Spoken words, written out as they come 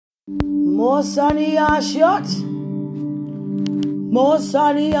Mosania shot.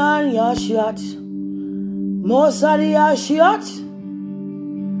 Mosania shot. Mosania shot.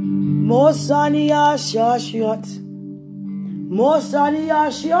 Mosania shot.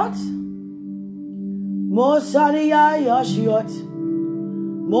 Mosania shot. Mosania shot.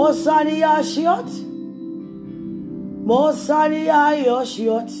 Mosania shot. Mosania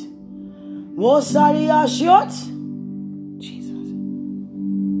shot. Mosania shot. Jesus.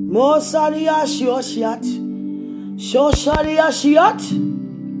 Mosania shot. Shosharia shot.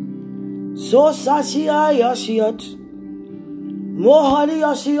 Sosasia shot.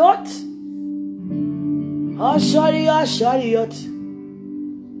 Mohania shot. Asharia shariot.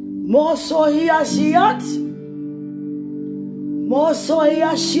 Mosohia shot.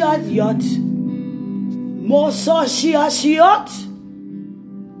 Mosohia shariot. Mosohia shot.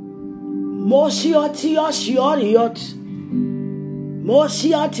 Mosiatia shariot.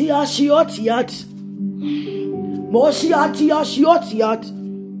 Mosiatia shiotiat. Mosiatia shiotiat.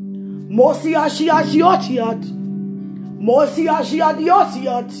 Mosiatia shiotiat. Mosiatia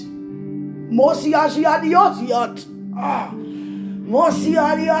diotiat. Mosiatia diotiat.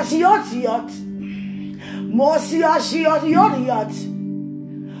 Mosiatia shiotiat. Mosiatia diotiat.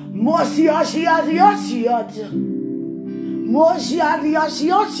 Mosiatia diotiat. Mosiatia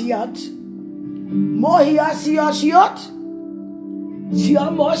shiotiat. Mohiatia shiot. Sia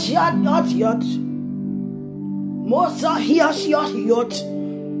mosiat. Mosahiasiot.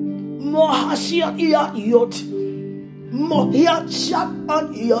 Mohasiat yot. Mohiat shat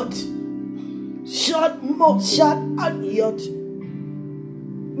an yot. Shat moshat an yot.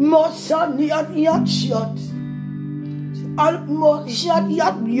 Mosaniat yat shot. Al moshat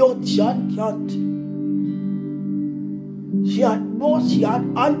yat yot shat yat. Shat moshat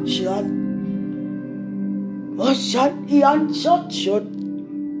an shat. Moshat yan shot shot.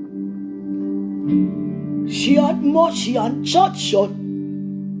 Shiat moshian shot shot.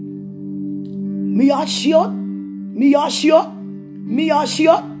 Miashiot. Miashiot.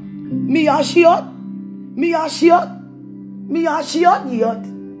 Miashiot. Miashiot. Miashiot. Miashiot yot.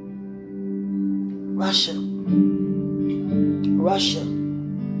 Russia. Russia.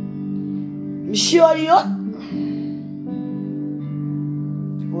 Mishoriot.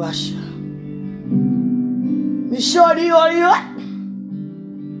 Russia. Mishoriot.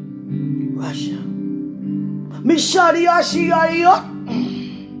 Russia. Mishariot.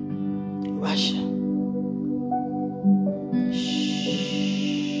 Russia.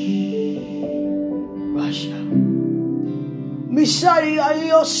 Russia. Mishariot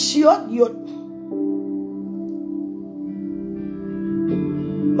yot.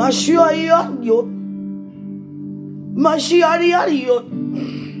 Mashiach yot. Mashiach yot.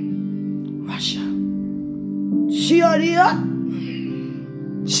 Russia. Shiaria.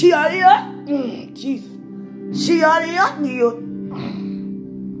 Jesus. Shiaria yot.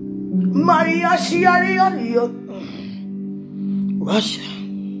 Maria Shiaria yot. Russia.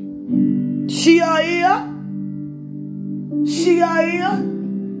 Shiaria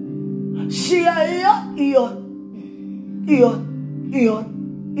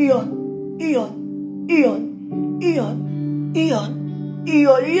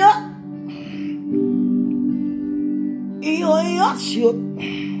yot.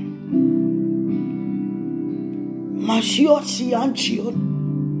 Mashiach sian chion.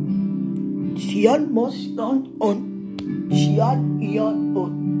 Sian mos on. Sian ion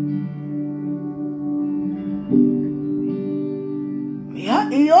on.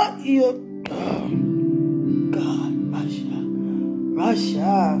 Ion. God,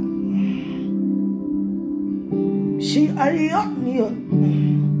 Russia. She ariot neon.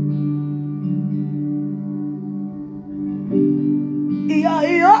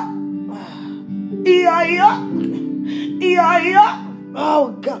 Ia.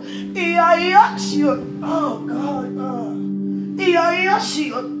 Oh God. Ia shiot. Oh God. Ia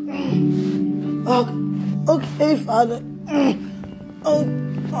shiot. Okay, Father. Oh,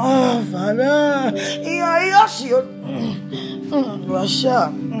 Father. Ia shiot.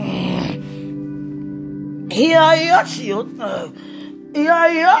 Russia. Ia shiot. Ia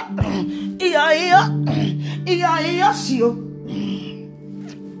shiot.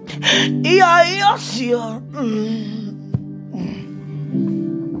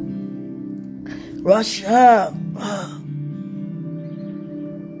 Russia.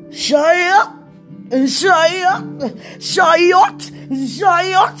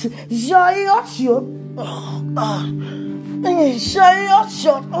 Shayot.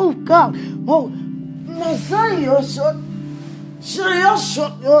 Shot. Oh God. Oh, Messiah shot. Shayot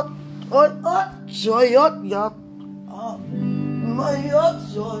shot. Shayot.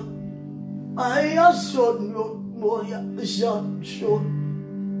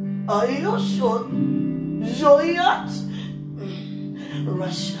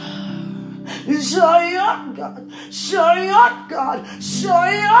 Russia. Zion God, Zion God,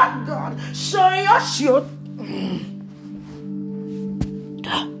 Zion God, Zion shoot.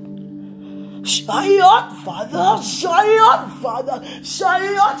 Zion Father, Zion Father,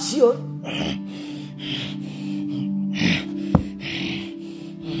 Zion shoot.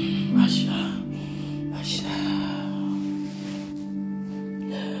 Russia, Russia.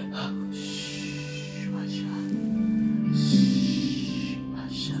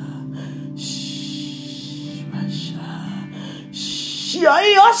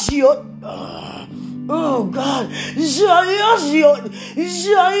 Oh God, Zion.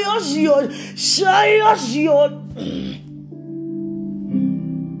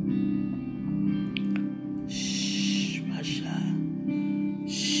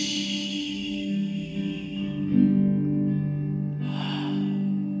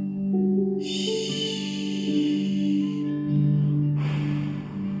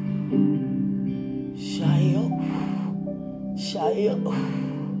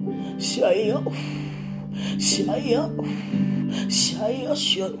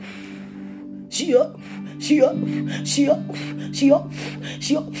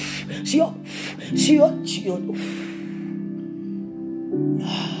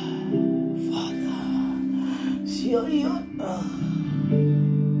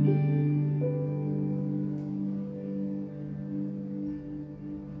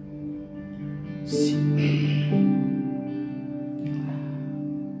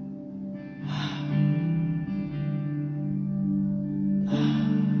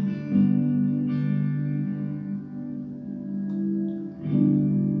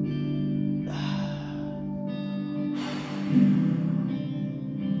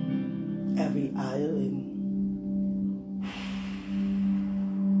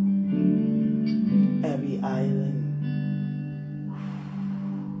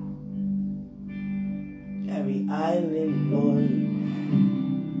 Every island, Lord,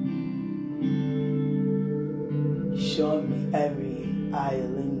 show me every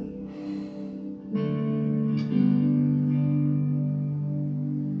island.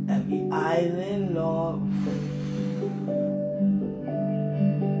 Every island, Lord.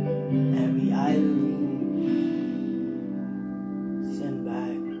 Every island. Send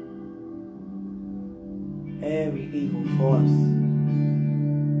back every evil force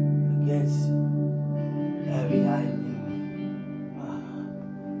against every island.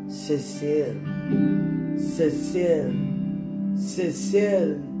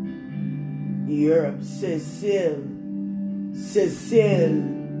 Cecile, Europe, Cecile,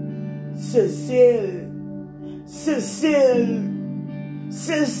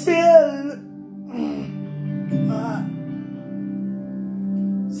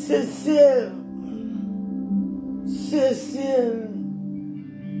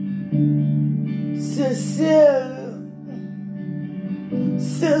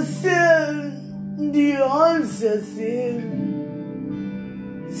 Dion, Cecile,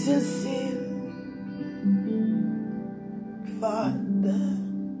 Father,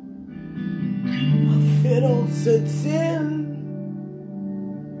 fiddle, Cecile,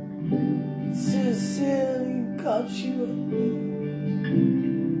 you got you.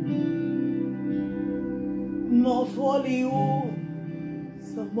 More for you,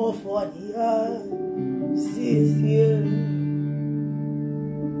 some more for you, Cecile.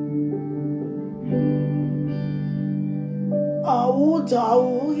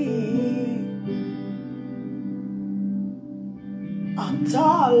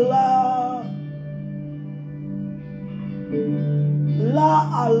 Atala La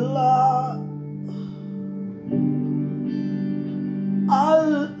Allah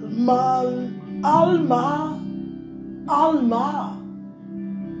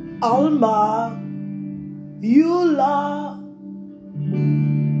Alma Yula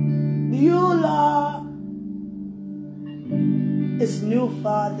it's new,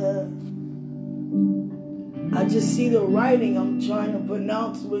 Father. I just see the writing. I'm trying to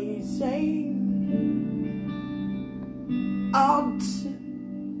pronounce what you're saying.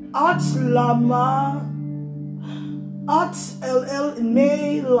 Lama. LL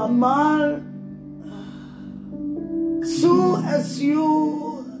Lamar. Su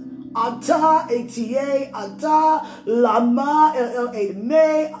Ata ATA Ata Lama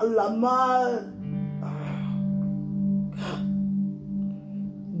LL Lamar.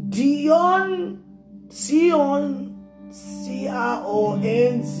 Dion Sion, Sion,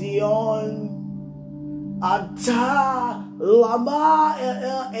 Ata lama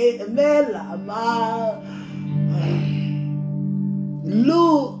me lama.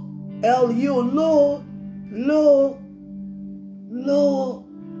 Lu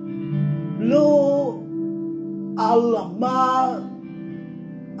Lu alama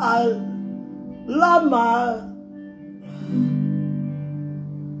lama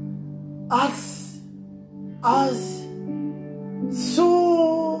as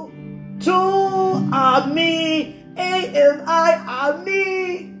su tu ami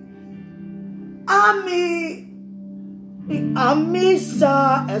amisa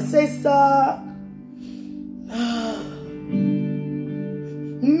esesa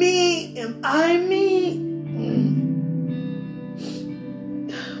me am I me.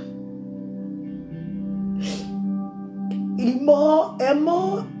 Emo and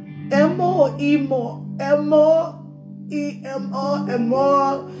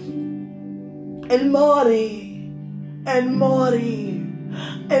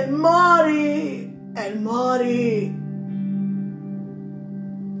Mori.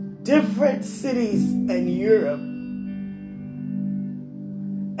 Different cities in Europe.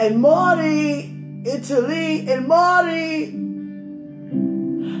 And Mori, Italy, and Mori.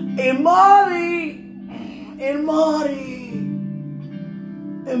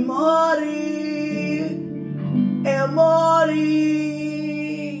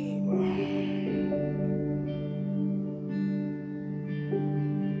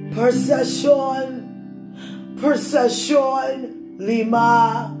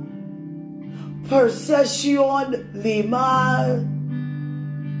 Perception, Lima.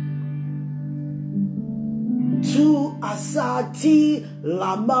 Tu asati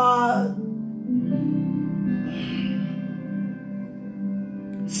lama.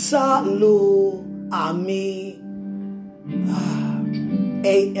 Salu ami.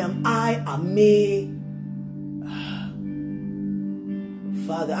 Ami.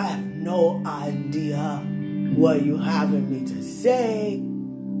 Father, I have no idea what you having me to say.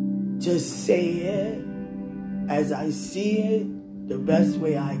 Just say it as I see it the best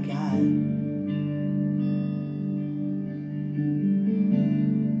way I can.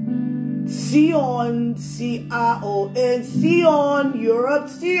 Sion, Sion, Sion, Europe,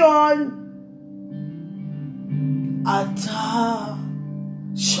 Sion. Ata,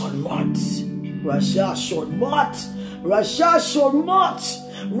 Shormot, Russia, Shormot, Russia, Shormot,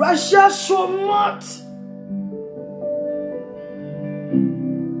 Russia, Shormot.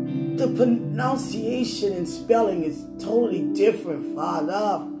 The pronunciation and spelling is totally different,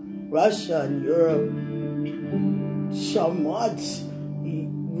 Father. Russia and Europe. Shormot.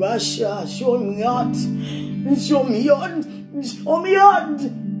 Russia, Shormot,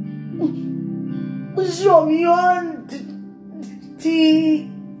 T.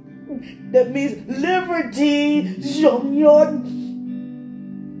 That means liberty, Shormot,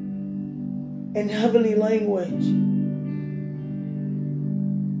 in heavenly language.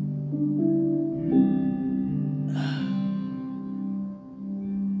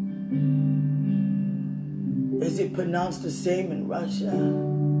 Is it pronounced the same in Russia?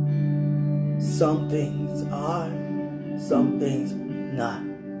 Some things are, some things not.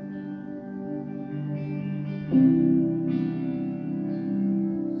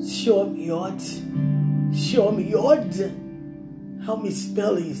 Shormot. Help me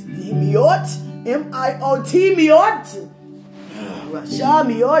spell these. Miot. M-I-O-T. Miot. Russia.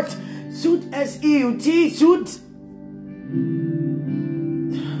 Miot. Suit. S-E-U-T. Suit.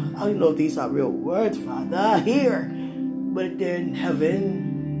 I don't know if these are real words, Father, here, but they're in heaven.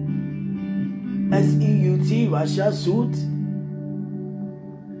 S-E-U-T, Russia, suit.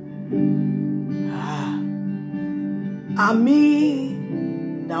 Ami.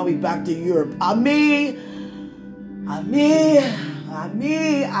 Now we back to Europe. Ami,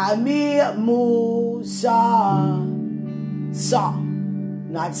 Musa. Sa.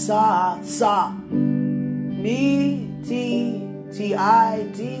 Not sa, sa. Me, T,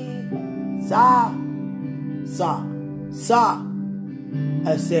 T-I-T. Sa. Sa. Sa.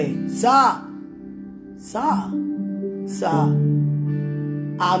 S-A. Sa. Sa. Sa.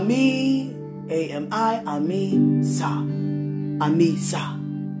 Ami. A-M-I. Ami. Sa. Ami. Sa.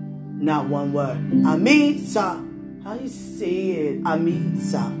 Not one word. Ami. Sa. How do you say it? Ami.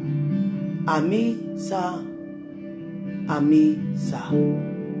 Sa. Ami. Sa. Ami. Sa.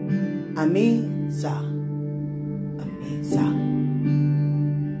 Ami. Sa. Ami. Sa.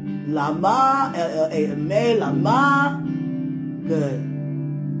 Lama. L-L-A-M-A. Lama. Good.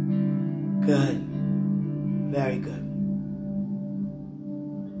 Good. Very good.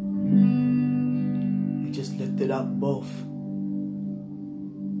 You just lifted up both.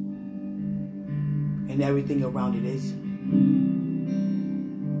 and everything around it is.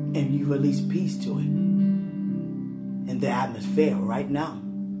 And you release peace to it in the atmosphere right now.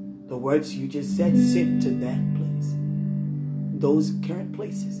 The words you just said, sit to that place, those current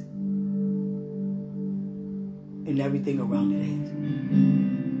places, and everything around it is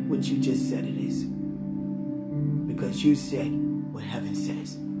what you just said it is, because you said what heaven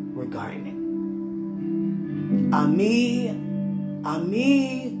says regarding it. Ami,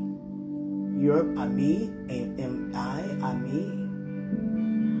 Europe, Ami.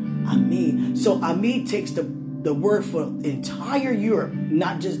 So Ami takes the word for entire Europe,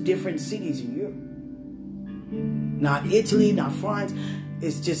 not just different cities in Europe. Not Italy, not France.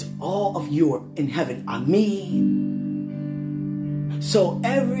 It's just all of Europe in heaven. Ami. So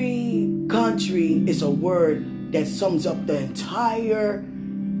every country is a word that sums up the entire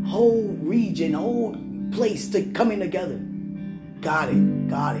whole region, whole place to coming together. Got it.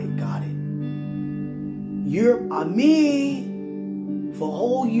 Europe, Ami. For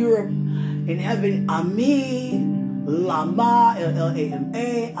whole Europe in heaven, Ami, Lama,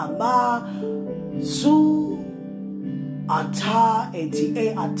 L-L-A-M-A, Ama, Su, Ata,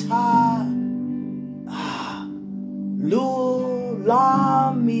 A-T-A, Ata, Lu,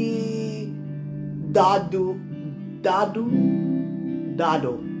 Lami, Dadu,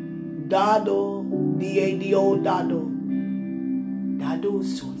 D-A-D-O, Dadu,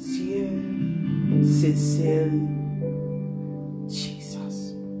 sincere,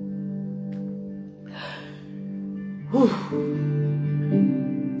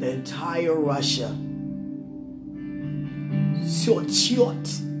 the entire Russia,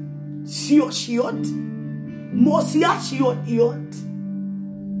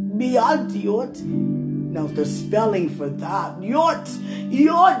 now the spelling for that,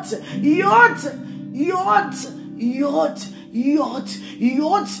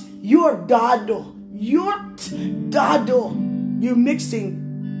 Dado, you're mixing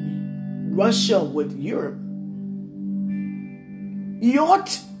Russia with Europe.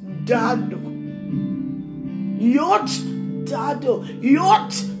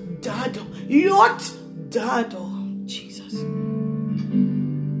 Dado, Jesus.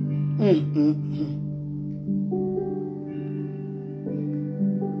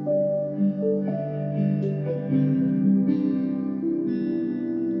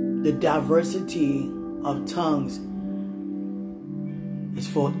 The diversity of tongues is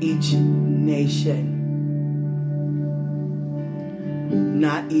for each nation,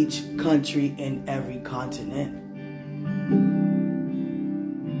 not each country in every continent.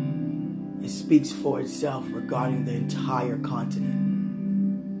 It speaks for itself regarding the entire continent.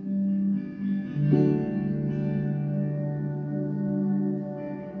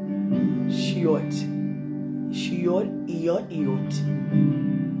 Shiot, iot.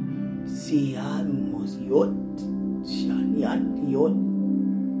 Sian mos yot, shaniat yot,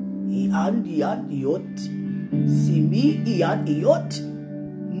 ian yot, simi iat yot,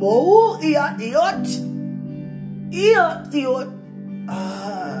 mo iat yot.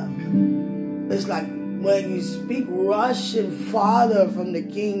 It's like when you speak Russian, Father from the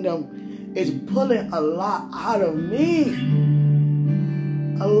kingdom, it's pulling a lot out of me.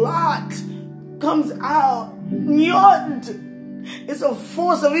 A lot comes out. Yot. It's a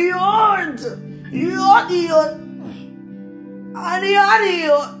force of yod. Yod. Adi.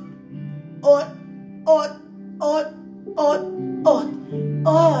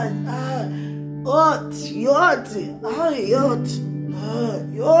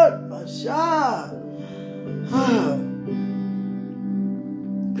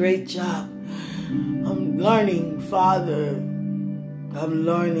 Great job. I'm learning, Father. I'm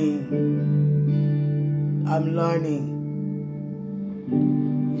learning.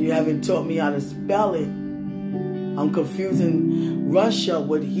 You haven't taught me how to spell it. I'm confusing Russia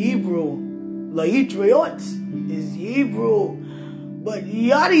with Hebrew. Laitriot is Hebrew, but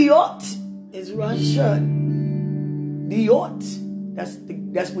Yadiot is Russian. Diot.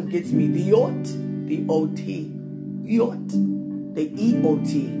 That's what gets me. Diot. The O-T. Iot. The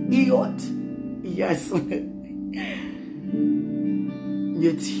E-O-T. Iot. Yes.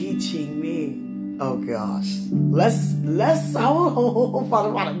 You're teaching me. Oh gosh. Let's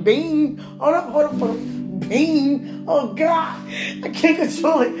Father, bing. Hold up. Bing. Oh God. I can't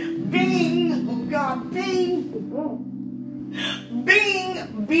control it. Bing. Oh God. Bing.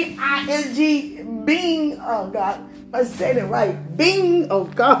 Bing. B-I-N-G. Bing. Oh God. I said it right. Bing. Oh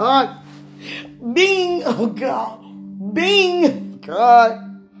God. Bing. Oh God. Bing. God.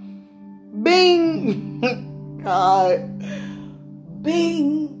 Bing. God.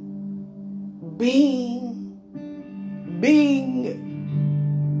 Bing. Bing. Bing.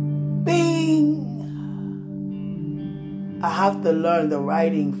 Bing. I have to learn the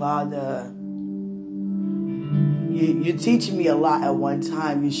writing, Father. You teach me a lot at one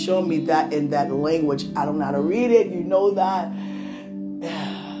time. You show me that in that language. I don't know how to read it. You know that.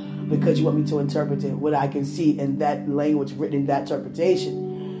 Because you want me to interpret it, what I can see in that language written in that interpretation.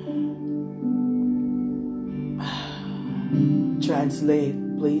 Translate,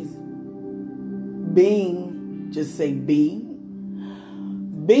 please. Being, just say being.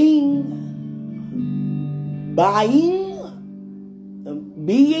 Being, buying,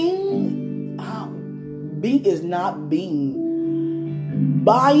 being. Be is not being.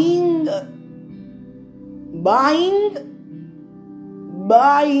 Buying, buying,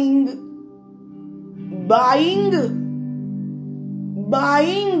 buying, buying,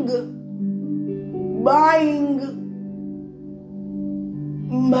 buying, buying,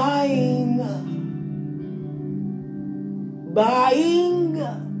 buying, buying,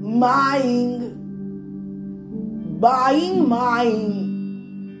 buying, buying,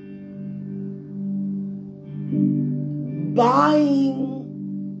 buying,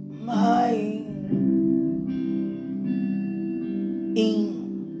 buying, ing,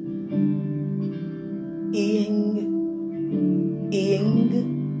 ing, ing,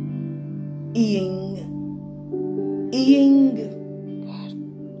 ing, ing, ing,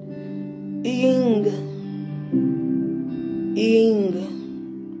 ing, ing,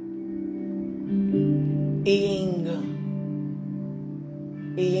 ing,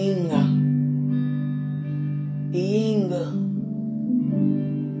 ing.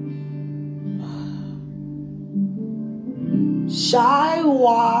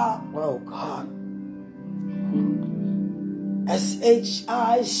 Shaiwa, oh God.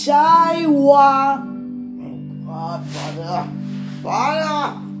 S-H-I, Shaiwa. Oh God, Father,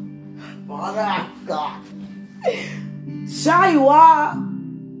 God. Shaiwa,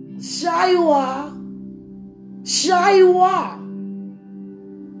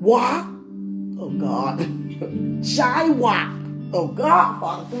 Wa. Oh God. Shaiwa. Oh God,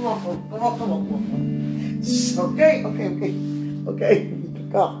 Father, come on. Okay.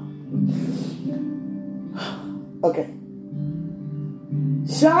 God. Okay.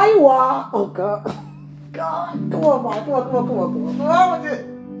 Shaiwa. Oh God. God. Come on, Father. Come on.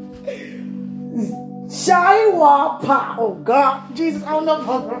 Shaiwa Pa. Oh God. Jesus, I don't know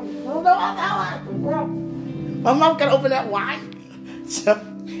about that one. My mom can open that wide.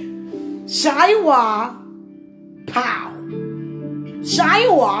 Shaiwa Pow.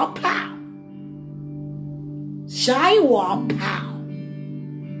 Shaiwa Pow. Shaiwa Pow.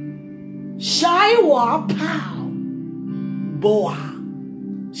 Shaiwa Pow. Boa.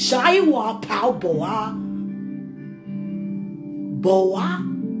 Shaiwa Pow Boa. Boa.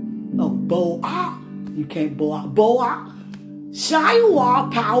 Oh, Boa. You can't Boa. Boa. Shaiwa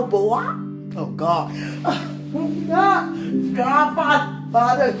Pow Boa. Oh, God. God,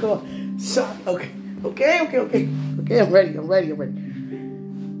 Father, God. Okay, I'm ready.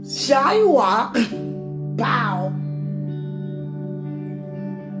 Shaiwa Pow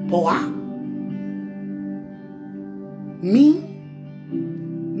Boa. Ming,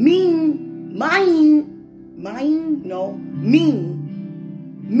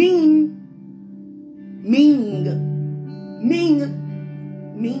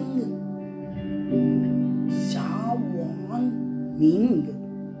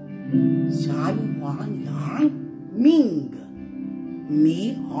 Shan Wan Yang Ming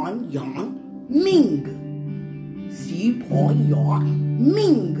Mi Han Yang Ming Si Po Yang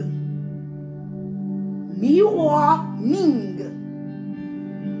Ming Mi Wa Ming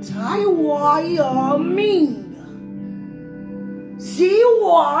Tai Wa Ya Ming Si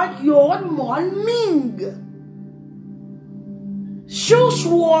Wa Yon Mon Ming Shu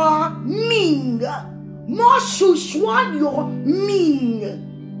Shua Ming Ma Shu Shua Yo Ming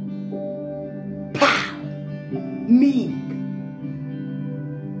Ming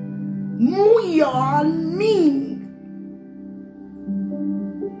Mu Yan Ming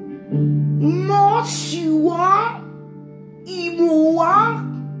Mo Shua Imua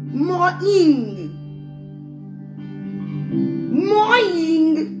Mo Ying Mo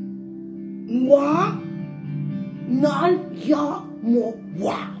Ying Wa Nan Ya Mo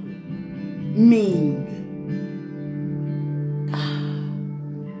Wa Ming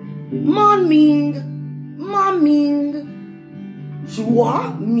Ma Ming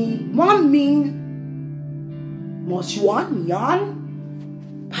Shua Mi Ma Ming Mo Shua Yan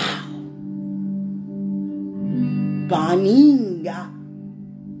Pow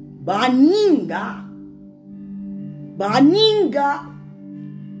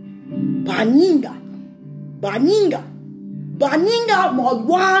Baninga Mo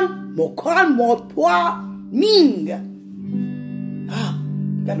Wan Mo Kwan Mo Pua Ming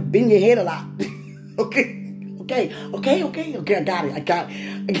You gotta bend your head a lot. Okay. I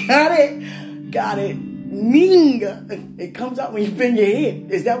got it. Ming. It comes out when you bend your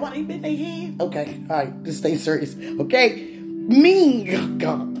head. Is that why they bend their head? Okay. All right. Just stay serious. Okay. Ming.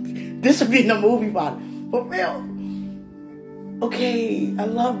 God. This should be in the movie about it. For real. Okay. I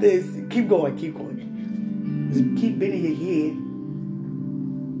love this. Keep going. Just keep bending your head.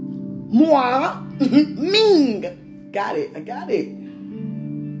 Moi. Ming. Got it. I got it.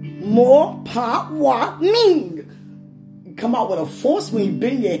 More pa wa ming. You come out with a force when you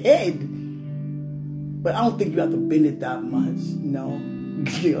bend your head. But I don't think you have to bend it that much. No.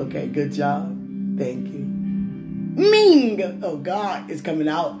 Okay, good job. Thank you. Ming. Oh God, it's coming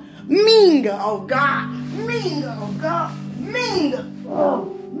out. Ming. Oh God. Ming. Oh God. Ming.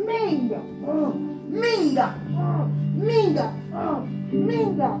 Oh, Ming. Oh, Ming. Oh, Ming. Oh,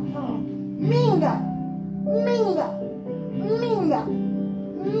 Ming. Oh, Ming.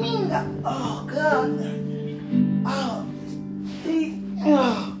 Minga. Oh, God.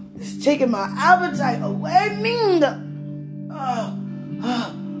 It's taking my appetite away. Minga.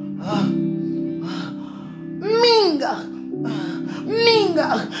 Minga.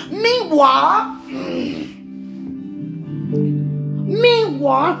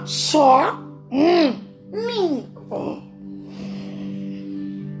 Meanwhile, sir. Ming. Oh.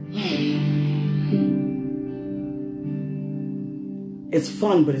 It's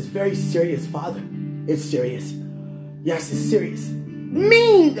fun, but it's very serious, Father. It's serious. Yes, it's serious.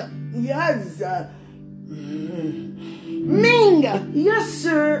 Ming! Yes. Ming! Yes,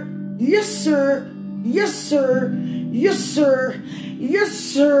 sir. Yes, sir. Yes, sir. Yes, sir. Yes,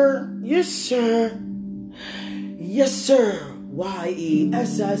 sir. Yes, sir. Yes, sir.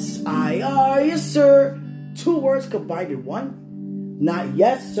 YESSIR. Yes, sir. 2 words combined in one. Not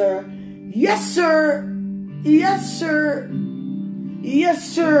yes, sir. Yes, sir. Yes, sir.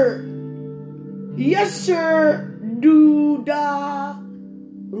 Yes, sir. Yes, sir. Do da.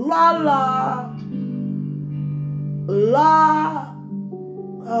 La la. La.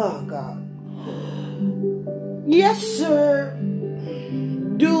 Oh, God. Yes, sir.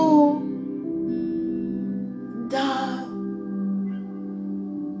 Do da.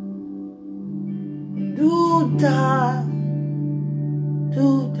 Do da.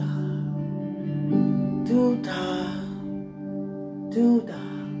 Do da. Do da.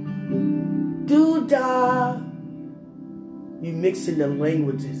 Do-da. You mixing the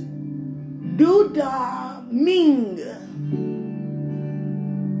languages. Do-da. Ming.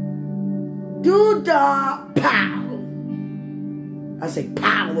 Do-da. Pow. I say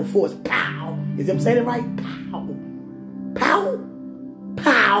pow before it's pow. Is I'm saying it right? Pow. Pow.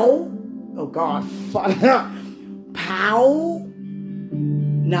 Pow. Oh, God. Pow.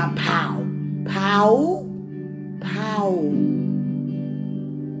 Not pow. Pow. Pow.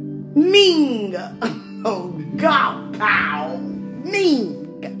 Ming. Oh, God. Pow.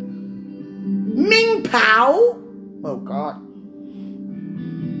 Ming. Ming pow. Oh, God.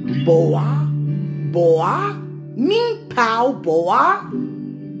 Boa. Boa. Ming pow. Boa.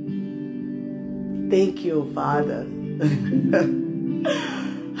 Thank you, Father.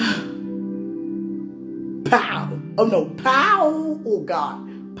 Pow. Oh, no. Pow. Oh, God.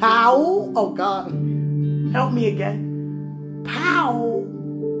 Pow. Oh, God. Help me again. Pow.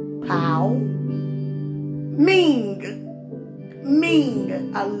 Pow. Ming. Ming.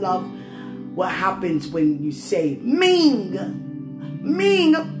 I love what happens when you say Ming.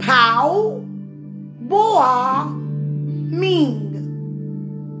 Ming. Pow. Boa. Ming.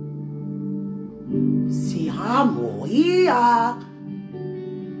 Siha moia.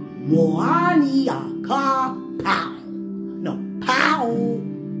 Moania ka. Pow. No. Pow.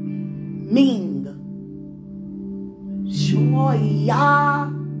 Ming.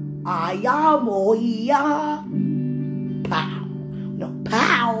 Shoya, ayamoya, pow. No,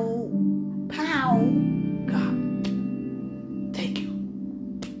 pow, pow. God, thank you.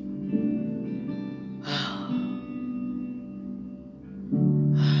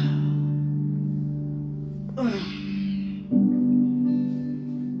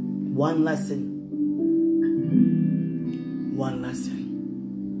 One lesson. One lesson.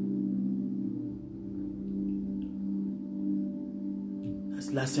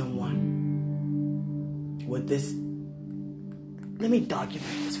 Lesson 1. With this, let me document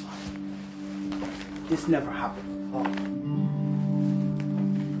this, Father. This never happened before.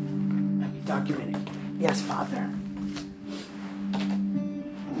 Let me document it. Yes, Father.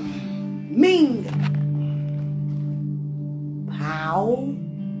 Ming. Pow.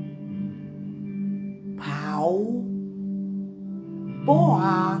 Pow.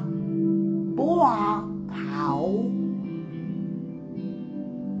 Boa. Boa. Pow.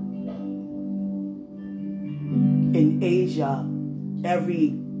 in Asia,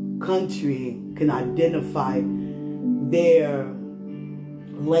 every country can identify their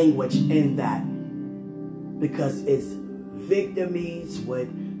language in that, because it's Vietnamese with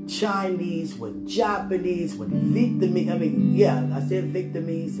Chinese with Japanese with Vietnamese. I mean, yeah, I said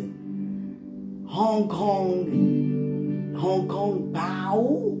Vietnamese and Hong Kong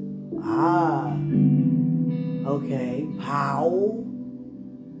Pao. Ah, okay, Pao.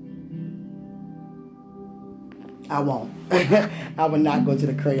 I won't. I will not go to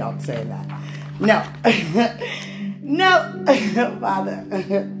the Creole saying that. No. No, Father. I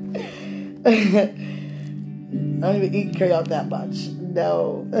don't even eat Creole that much.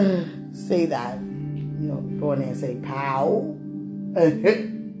 No. Say that. You know, go in there and say, pow.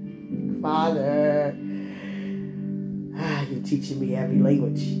 Father. You're teaching me every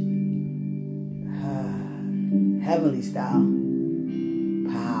language. Heavenly style.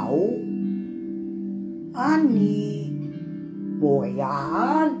 Pow. Ani.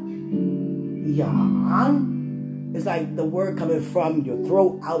 Boyan. Yan. It's like the word coming from your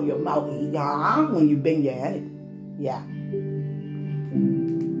throat, out your mouth. Yan. When you bend your head. Yeah.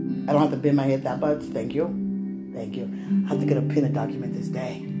 I don't have to bend my head that much. Thank you. Thank you. I have to get a pen and document this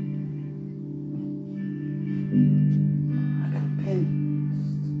day. I got a pen.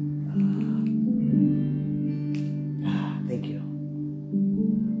 Thank you.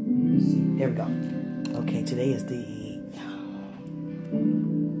 Here we go. Okay, today is the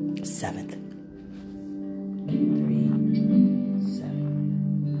 7th. 3,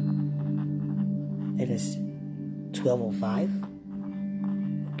 7. It is 12:05.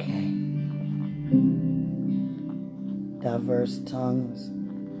 Okay. Diverse tongues.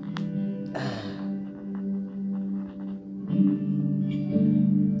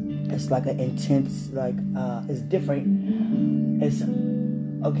 It's like an intense, like, it's different. It's,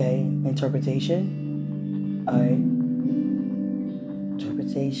 okay, interpretation. Alright.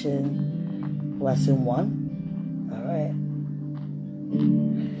 Interpretation. Lesson 1. Alright.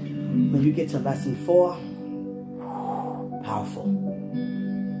 When you get to lesson 4, powerful.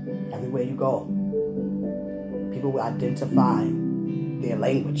 Everywhere you go, people will identify their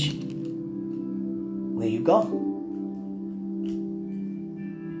language. Where you go.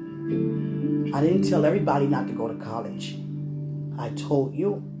 I didn't tell everybody not to go to college. I told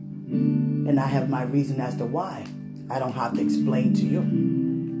you. And I have my reason as to why. I don't have to explain to you,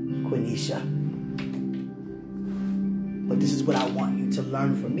 Quenisha. But this is what I want you to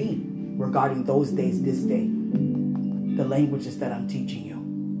learn from me regarding those days, this day. The languages that I'm teaching you.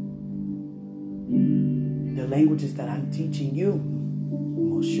 The languages that I'm teaching you.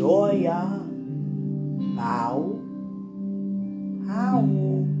 Moshoya. Pao. How.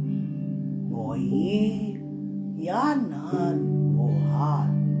 Moi. Yanan. Mohan.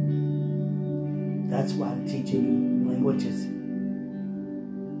 That's why I'm teaching you languages.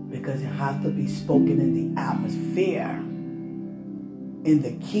 Because it has to be spoken in the atmosphere. In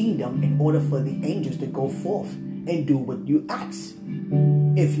the kingdom, in order for the angels to go forth and do what you ask.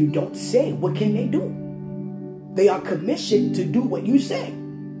 If you don't say, what can they do? They are commissioned to do what you say.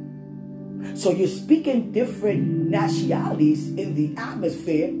 So you're speaking different nationalities in the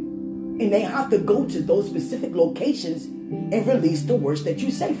atmosphere, and they have to go to those specific locations and release the words that you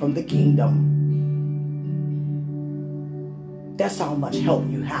say from the kingdom. That's how much help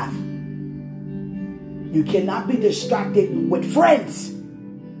you have. You cannot be distracted with friends.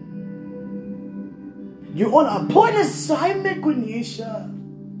 You're on a point assignment, Quenisha.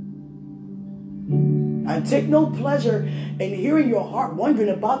 I take no pleasure in hearing your heart wondering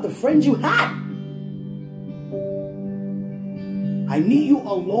about the friends you had. I need you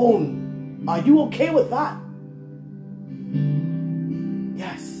alone. Are you okay with that?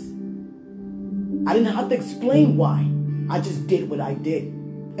 Yes. I didn't have to explain why. I just did what I did.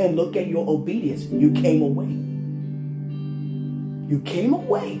 And look at your obedience. You came away. You came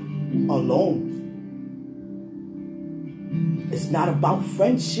away alone. It's not about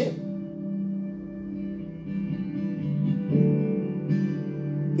friendship.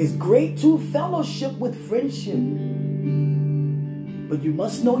 It's great to fellowship with friendship. But you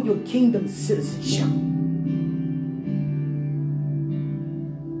must know your kingdom citizenship.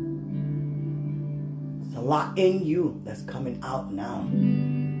 There's a lot in you that's coming out now.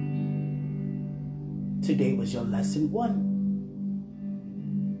 Today was your lesson 1.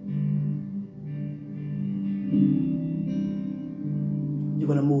 You're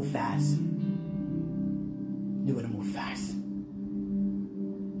going to move fast. You're going to move fast.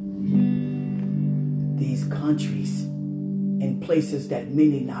 These countries and places that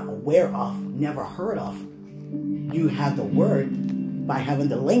many not aware of, never heard of, you have the word by having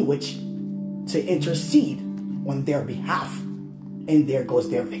the language to intercede on their behalf, and there goes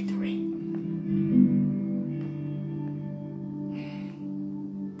their victory.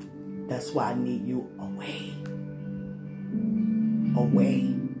 That's why I need you away.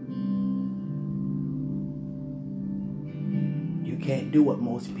 Away. You can't do what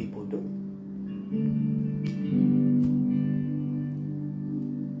most people do.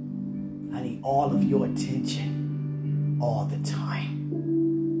 I need all of your attention all the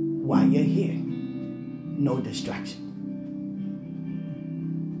time. While you're here, no distraction.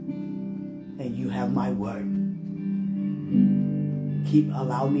 And you have my word. Keep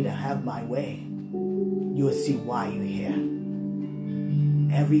allowing me to have my way. You will see why you're here.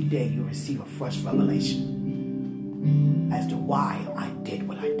 Every day you receive a fresh revelation as to why I did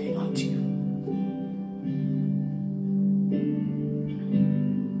what I did unto you.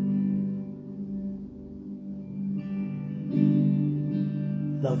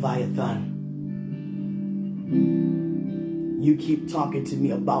 Leviathan. You keep talking to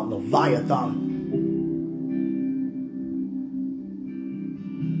me about Leviathan.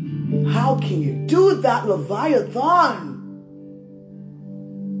 How can you do that, Leviathan?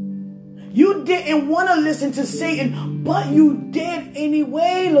 You didn't want to listen to Satan, but you did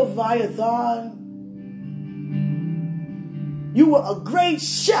anyway, Leviathan. You were a great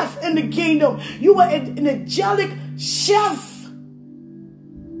chef in the kingdom. You were an angelic chef.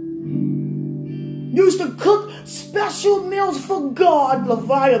 You used to cook special meals for God,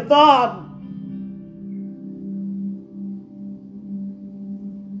 Leviathan.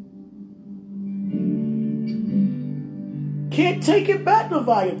 Can't take it back,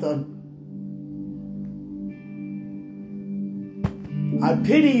 Leviathan. I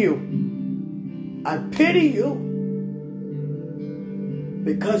pity you. I pity you.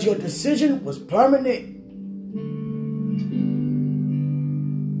 Because your decision was permanent.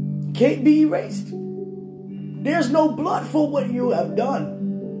 Can't be erased. There's no blood for what you have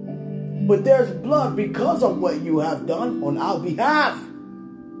done. But there's blood because of what you have done on our behalf.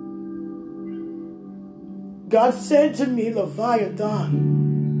 God said to me, Leviathan,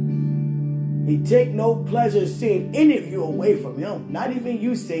 He take no pleasure seeing any of you away from Him. Not even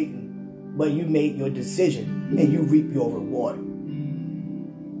you, Satan. But you made your decision and you reap your reward.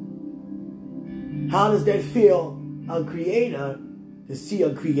 How does that feel, a creator, to see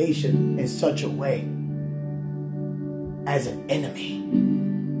a creation in such a way as an enemy?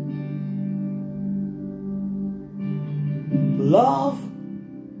 Love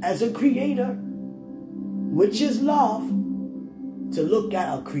as a creator, which is love, to look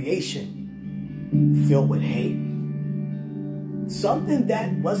at a creation filled with hate. Something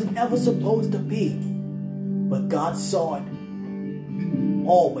that wasn't ever supposed to be, but God saw it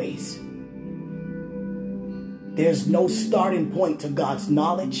always. There's no starting point to God's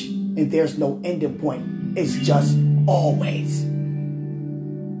knowledge, and there's no ending point. It's just always.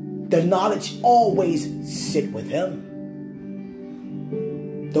 The knowledge always sit with Him.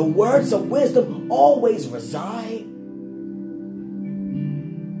 The words of wisdom always reside.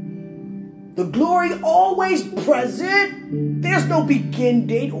 The glory always present. There's no begin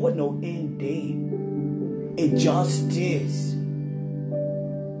date or no end date. It just is.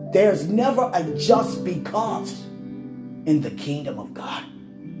 There's never a just because in the kingdom of God.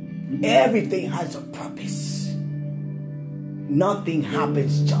 Everything has a purpose. Nothing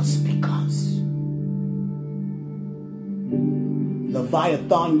happens just because.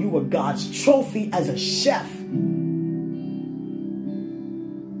 Leviathan, you were God's trophy as a chef.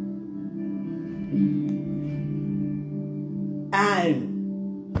 And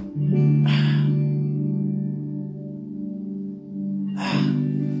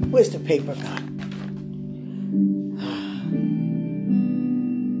where's the paper, God?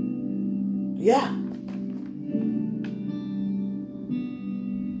 Yeah.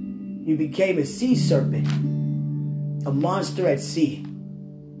 You became a sea serpent, a monster at sea,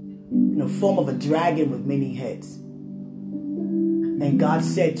 in the form of a dragon with many heads. And God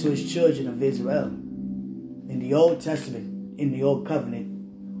said to His children of Israel in the Old Testament, in the Old Covenant,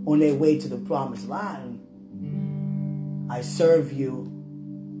 on their way to the promised land, I serve you,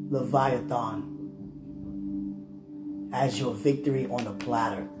 Leviathan, as your victory on a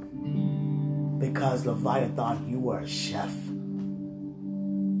platter. Because Leviathan, you were a chef.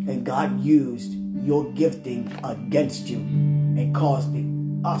 And God used your gifting against you and caused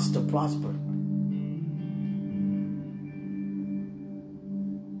us to prosper.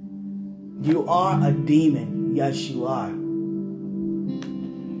 You are a demon. Yes, you are.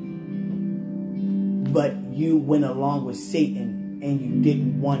 But you went along with Satan and you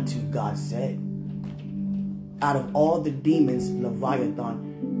didn't want to, God said. Out of all the demons,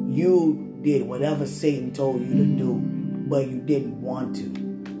 Leviathan, You did whatever Satan told you to do, but you didn't want to.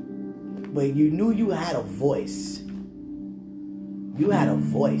 But you knew you had a voice. You had a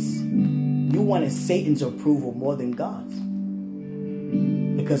voice. You wanted Satan's approval more than God's.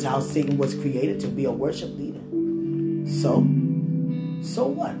 Because how Satan was created to be a worship leader. So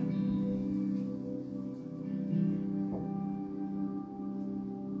what?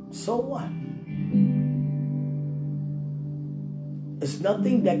 So what? There's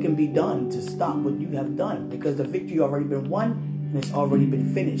nothing that can be done to stop what you have done, because the victory already been won and it's already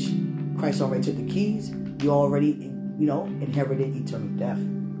been finished. Christ already took the keys. You already, inherited eternal death.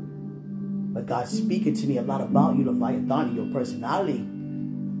 But God's speaking to me a lot about you, Leviathan, your personality,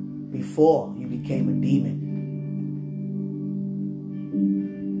 before you became a demon.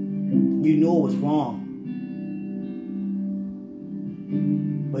 You knew it was wrong,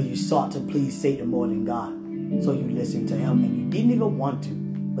 but you sought to please Satan more than God. So you listened to him, and you didn't even want to,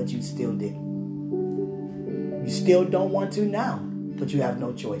 but you still did. You still don't want to now, but you have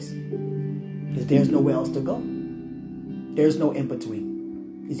no choice. Because there's nowhere else to go. There's no in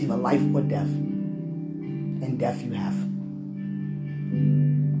between. It's either life or death. And death you have.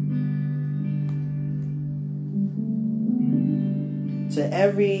 To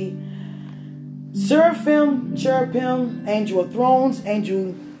every seraphim, cherubim, angel of thrones,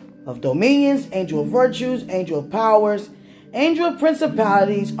 angel of dominions, angel of virtues, angel of powers, angel of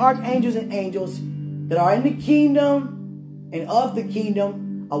principalities, archangels and angels that are in the kingdom and of the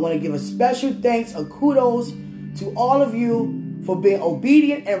kingdom, I want to give a special thanks, a kudos to all of you for being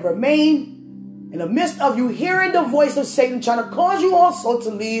obedient and remain in the midst of you hearing the voice of Satan trying to cause you also to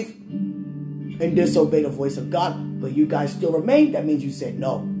leave and disobey the voice of God. But you guys still remain. That means you said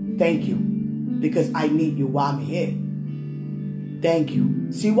no. Thank you. Because I need you while I'm here. Thank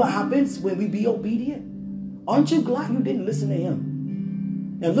you. See what happens when we be obedient? Aren't you glad you didn't listen to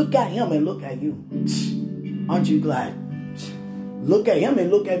him? Now look at him and look at you. Aren't you glad? Look at him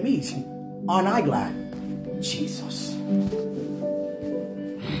and look at me. Aren't I glad? Jesus.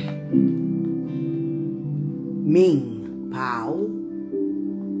 Ming Pao.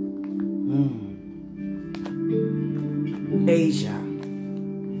 Asia.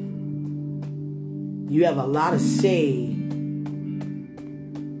 You have a lot to say.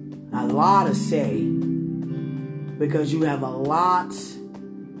 A lot to say. Because you have a lot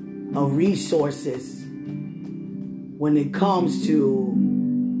of resources when it comes to,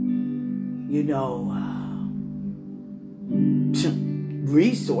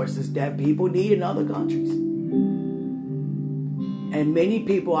 resources that people need in other countries. And many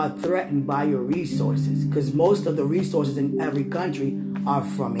people are threatened by your resources because most of the resources in every country are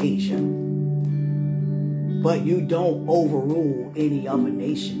from Asia. But you don't overrule any other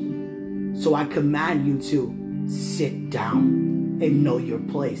nation. So I command you to sit down and know your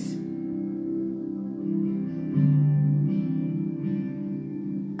place.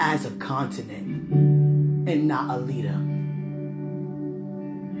 As a continent and not a leader.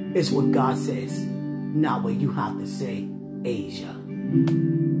 It's what God says, not what you have to say, Asia.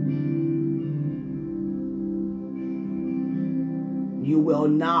 You will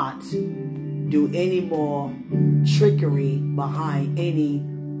not do any more trickery behind any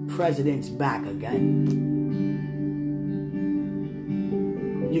president's back again.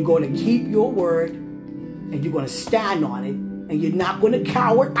 You're going to keep your word and you're going to stand on it, and you're not going to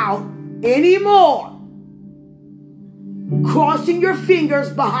cower out anymore. Crossing your fingers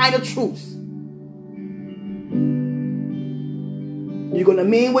behind a truce. You're going to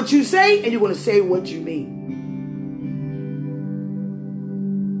mean what you say, and you're going to say what you mean.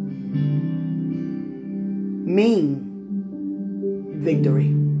 Mean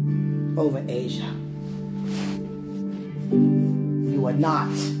victory over Asia. You are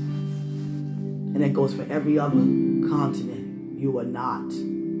not. And that goes for every other continent. You are not.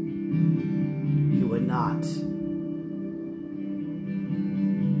 You are not.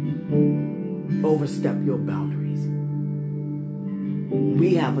 Overstep your boundaries.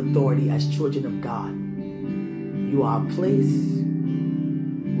 We have authority as children of God. You are a place.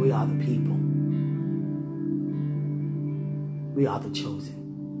 We are the people. We are the chosen.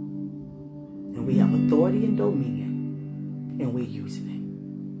 And we have authority and dominion. And we're using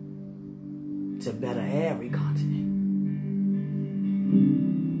it to better every continent.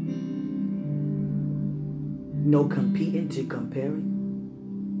 No competing to comparing.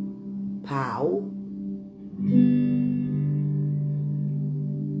 Pow.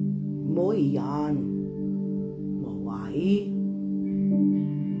 Moyan. Moai.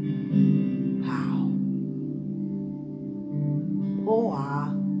 Pow.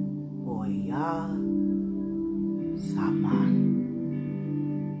 Hoa. Hoya. Saman.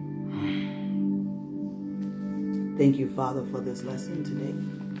 Thank you, Father, for this lesson today.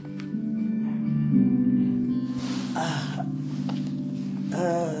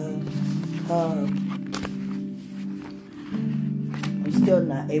 I'm still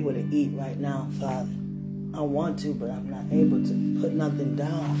not able to eat right now, Father. I want to, but I'm not able to put nothing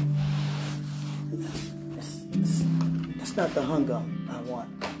down. That's not the hunger I want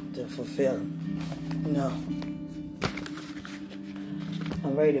to fulfill. No.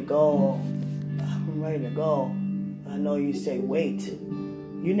 I'm ready to go. I know you say wait.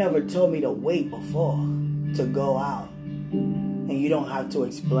 You never told me to wait before to go out. And you don't have to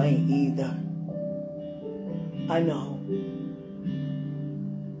explain either. I know.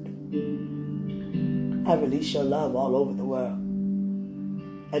 I release your love all over the world.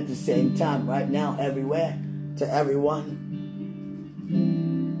 At the same time, right now, everywhere, to everyone.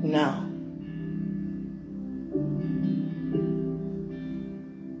 Now.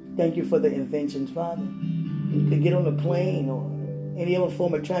 Thank you for the inventions, Father. You could get on a plane or any other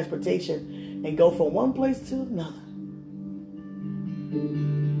form of transportation and go from one place to another.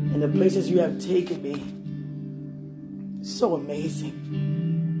 And the places you have taken me, so amazing.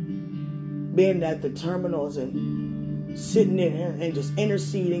 Being at the terminals and sitting there and just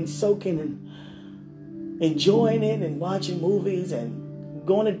interceding, soaking and enjoying it and watching movies and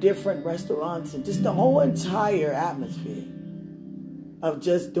going to different restaurants and just the whole entire atmosphere of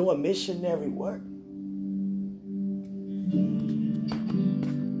just doing missionary work.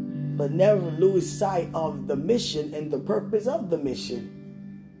 But never lose sight of the mission and the purpose of the mission.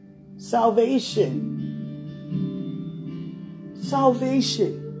 Salvation.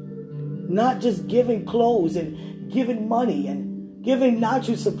 Not just giving clothes and giving money and giving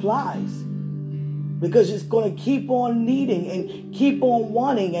natural supplies. Because it's going to keep on needing and keep on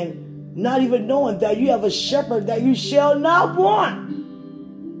wanting and not even knowing that you have a shepherd that you shall not want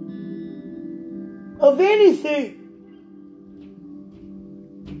of anything.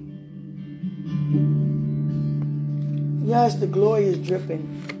 Yes, the glory is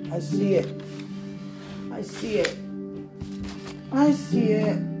dripping. I see it. I see it. I see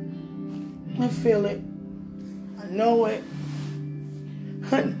it. I feel it. I know it.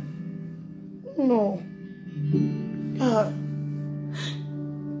 I know. God.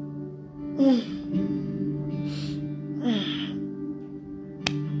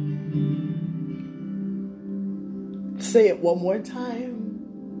 Say it one more time.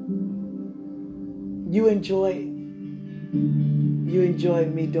 You enjoy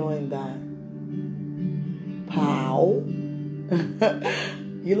me doing that. Pow.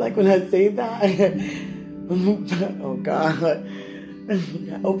 You like when I say that? Oh God.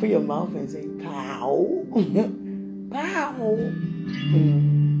 Open your mouth and say pow. Pow.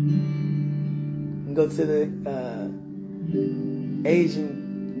 Go to the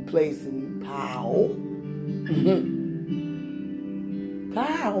Asian place and pow.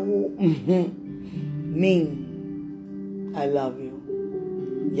 Pow. Mean. I love you.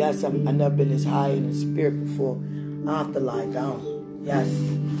 Yes, I've never been this high in the spirit before. I have to lie down. Yes.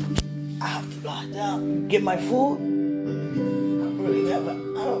 I have to lie down. Get my food. I really never.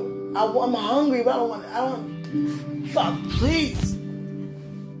 I'm hungry, but I don't. Fuck, please.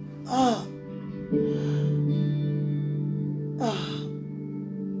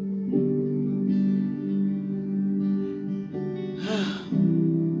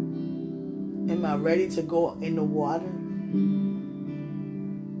 Am I ready to go in the water?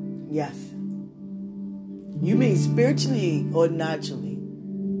 Yes. You mean spiritually or naturally?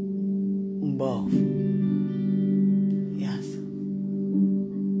 Both. Yes.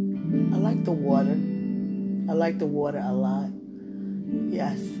 I like the water. I like the water a lot.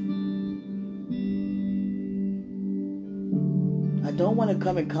 Yes. I don't want to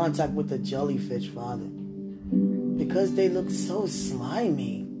come in contact with the jellyfish, Father, because they look so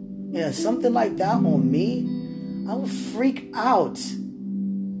slimy. And something like that on me, I would freak out.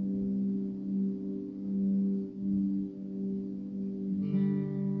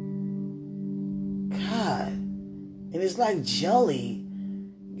 God. And it's like jelly.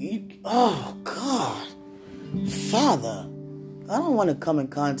 Oh, God. Father, I don't want to come in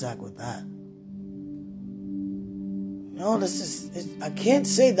contact with that. No, I can't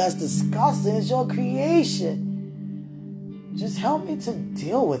say that's disgusting. It's your creation. Just help me to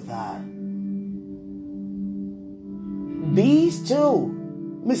deal with that. Bees too.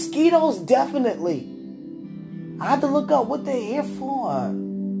 Mosquitoes definitely. I had to look up what they're here for.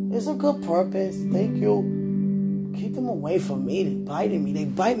 It's a good purpose. Thank you. Keep them away from me. They're biting me. They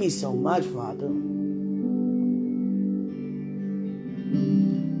bite me so much, Father.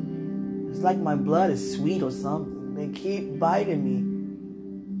 It's like my blood is sweet or something. They keep biting me.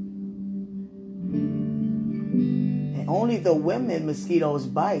 Only the women mosquitoes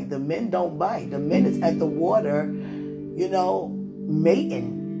bite. The men don't bite. The men is at the water, mating.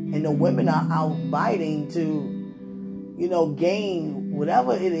 And the women are out biting to, gain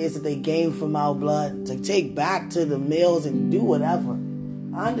whatever it is that they gain from our blood, to take back to the males and do whatever.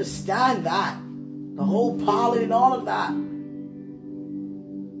 I understand that. The whole pollen and all of that.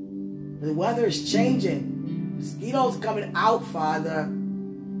 The weather is changing. Mosquitoes coming out, Father.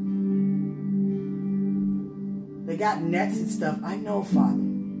 They got nets and stuff. I know, Father.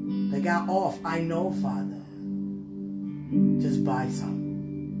 They got off. I know, Father. Just buy some.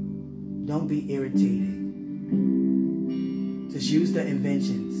 Don't be irritated. Just use the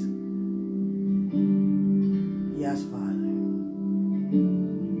inventions. Yes, Father.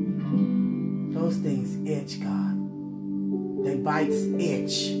 Those things itch, God. They bites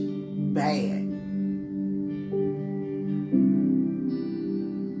itch. Bad.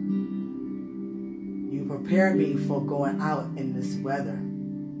 You prepare me for going out in this weather.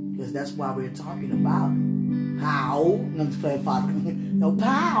 Because that's why we're talking about how. No, I'm playing, Father. No,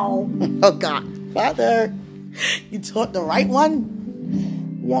 pow. Oh, God. Father. You taught the right one?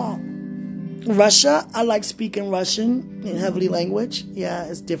 Yeah. Russia. I like speaking Russian in heavenly language. Yeah,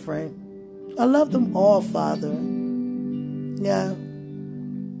 it's different. I love them all, Father. Yeah.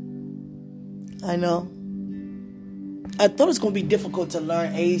 I know. I thought it was going to be difficult to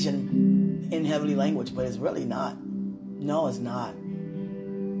learn Asian in heavenly language, but it's really not. No, it's not.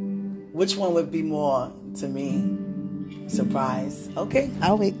 Which one would be more, to me, surprise? Okay,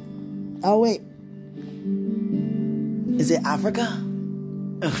 I'll wait. Is it Africa?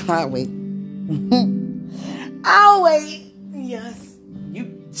 I'll wait. I'll wait. Yes.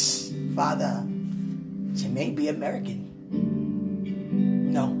 You, Father, she may be American.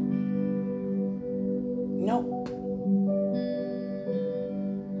 No. Nope.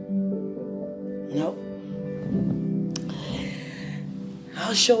 Nope.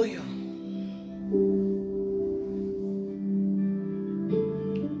 I'll show you.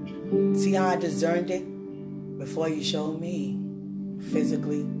 See how I discerned it before you showed me?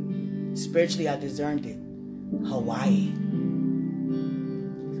 Physically, spiritually, I discerned it. Hawaii.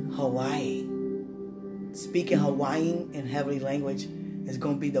 Speaking Hawaiian in heavenly language is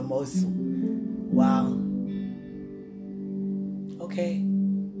going to be the most wow. Okay.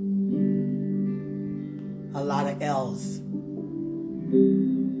 A lot of L's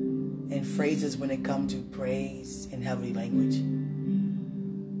and phrases when it comes to praise in heavenly language.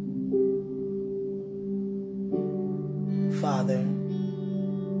 Father,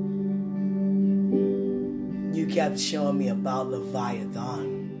 you kept showing me about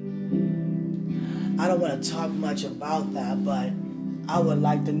Leviathan. I don't want to talk much about that, but I would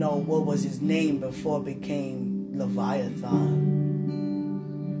like to know what was his name before it became Leviathan.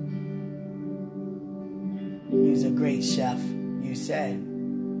 He was a great chef, you said.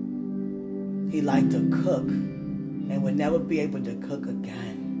 He liked to cook and would never be able to cook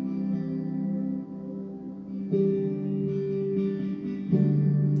again.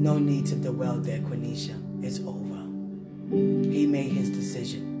 No need to dwell there, Quenisha. It's over. He made his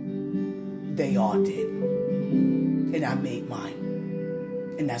decision. They all did. And I made mine.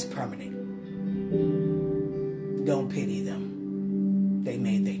 And that's permanent. Don't pity them. They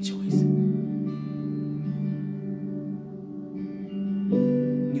made their choice.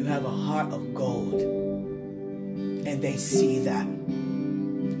 You have a heart of gold. And they see that.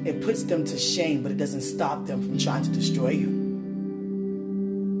 It puts them to shame, but it doesn't stop them from trying to destroy you.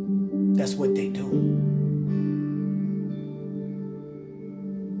 That's what they do.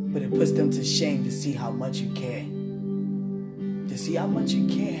 But it puts them to shame to see how much you care. To see how much you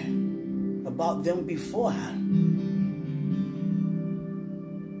care about them beforehand.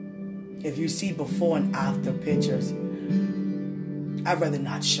 If you see before and after pictures, I'd rather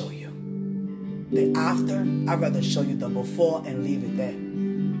not show you. The after, I'd rather show you the before and leave it there.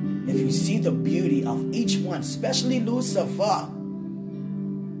 If you see the beauty of each one, especially Lucifer,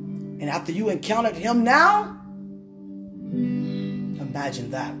 and after you encountered him now, imagine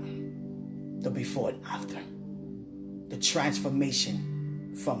that. The before and after. The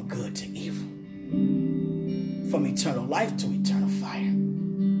transformation from good to evil. From eternal life to eternal fire.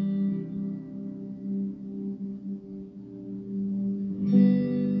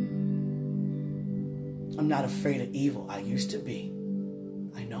 I'm not afraid of evil. I used to be.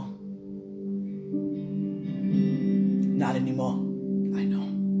 I know. Not anymore. I know.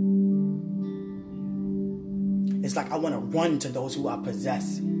 It's like I want to run to those who are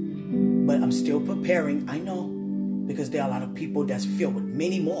possessed. But I'm still preparing, I know. Because there are a lot of people that's filled with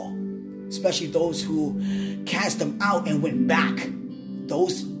many more. Especially those who cast them out and went back.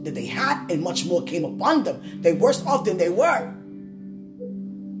 those that they had, and much more came upon them. They worse off than they were.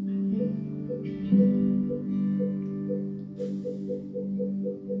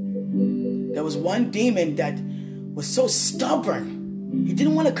 There was one demon that was so stubborn. He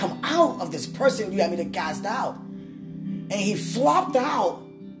didn't want to come out of this person you had me to cast out. And he flopped out.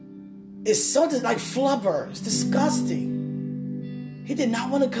 It's something like flubber. It's disgusting. He did not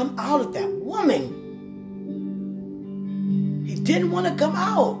want to come out of that woman. He didn't want to come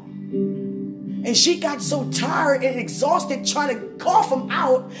out. And she got so tired and exhausted trying to cough him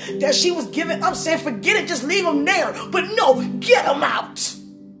out that she was giving up, saying, forget it, just leave him there. But no, get him out.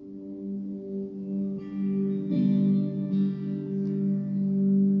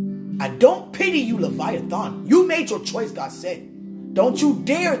 I don't pity you, Leviathan. You made your choice, God said. Don't you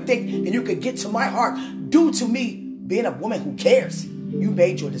dare think that you could get to my heart due to me being a woman who cares. You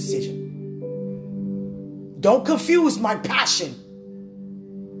made your decision. Don't confuse my passion.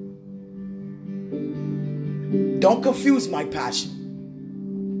 Don't confuse my passion.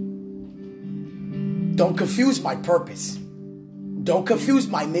 Don't confuse my purpose. Don't confuse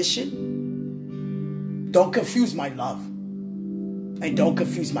my mission. Don't confuse my love. And don't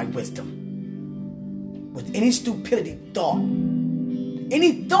confuse my wisdom with any stupidity thought.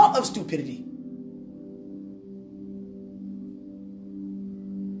 Any thought of stupidity.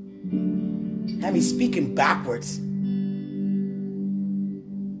 Have me speaking backwards.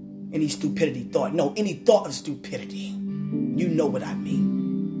 Any stupidity thought. No, any thought of stupidity. You know what I mean.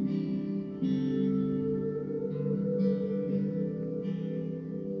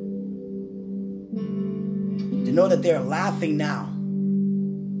 To know that they're laughing now.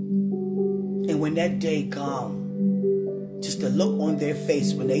 And when that day comes, just the look on their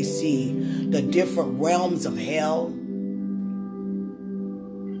face when they see the different realms of hell,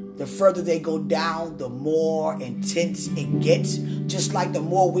 the further they go down, the more intense it gets. Just like the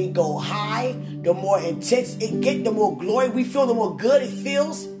more we go high, the more intense it gets, the more glory we feel, the more good it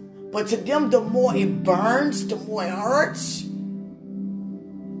feels. But to them, the more it burns, the more it hurts.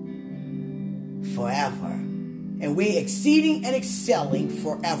 Forever. And we exceeding and excelling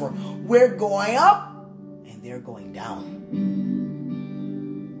forever. We're going up and they're going down.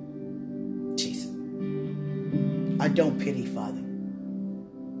 Jesus. I don't pity, Father.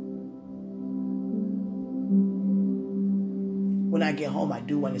 When I get home, I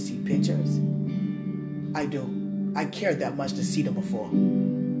do want to see pictures. I do. I care that much to see them before.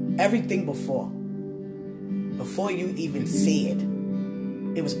 Everything before. Before you even see it.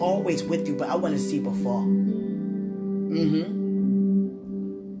 It was always with you, but I want to see before.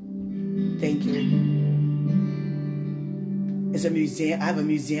 Thank you. It's a museum. I have a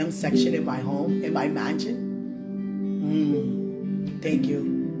museum section in my home, in my mansion. Thank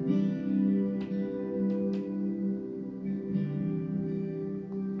you.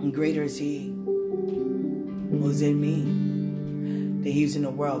 And greater is He who's in me than He's in the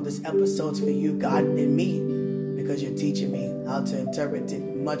world. This episode's for you, God, and me, because you're teaching me how to interpret it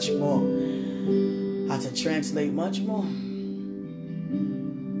much more, how to translate much more.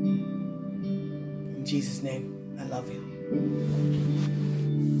 In Jesus' name, I love you.